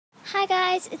Hi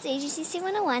guys, it's AGCC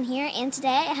 101 here, and today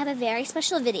I have a very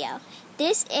special video.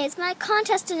 This is my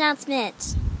contest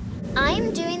announcement. I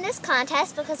am doing this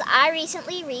contest because I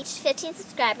recently reached 15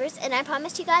 subscribers, and I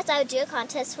promised you guys I would do a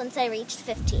contest once I reached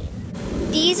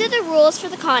 15. These are the rules for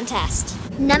the contest.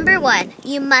 Number 1,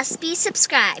 you must be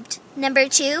subscribed. Number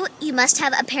 2, you must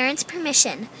have a parent's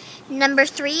permission. Number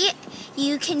 3,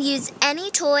 you can use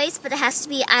any toys, but it has to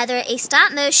be either a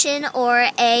stop motion or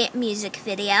a music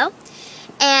video.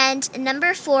 And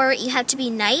number 4, you have to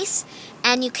be nice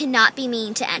and you cannot be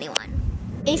mean to anyone.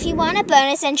 If you want a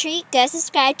bonus entry, go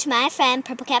subscribe to my friend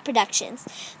Purple Cat Productions.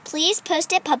 Please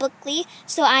post it publicly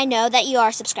so I know that you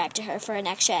are subscribed to her for an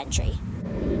extra entry.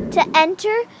 To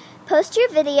enter, post your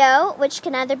video, which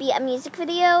can either be a music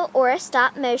video or a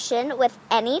stop motion with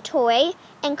any toy,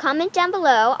 and comment down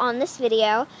below on this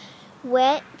video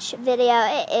which video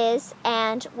it is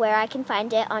and where I can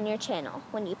find it on your channel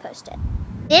when you post it.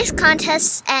 This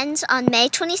contest ends on May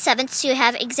 27th, so you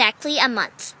have exactly a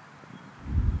month.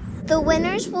 The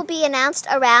winners will be announced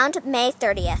around May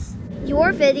 30th.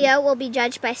 Your video will be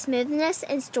judged by smoothness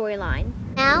and storyline.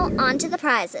 Now, on to the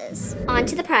prizes.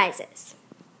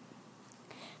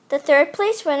 The third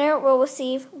place winner will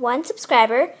receive 1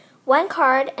 subscriber, 1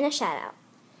 card, and a shout out.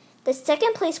 The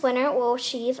second place winner will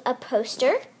receive a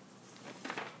poster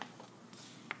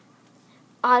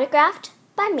autographed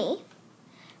by me,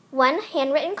 1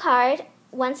 handwritten card,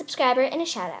 1 subscriber, and a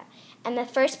shout out. And the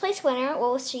first place winner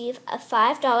will receive a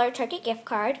 $5 Target gift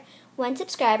card, 1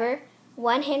 subscriber,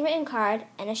 1 handwritten card,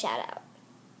 and a shout out.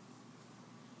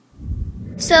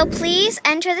 So please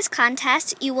enter this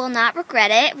contest. You will not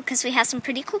regret it because we have some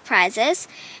pretty cool prizes.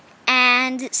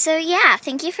 And so yeah,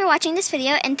 thank you for watching this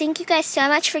video, and thank you guys so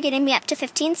much for getting me up to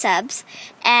 15 subs.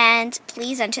 And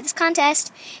please enter this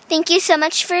contest. Thank you so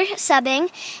much for subbing.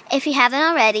 If you haven't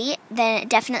already, then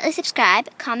definitely subscribe,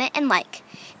 comment, and like.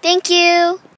 Thank you!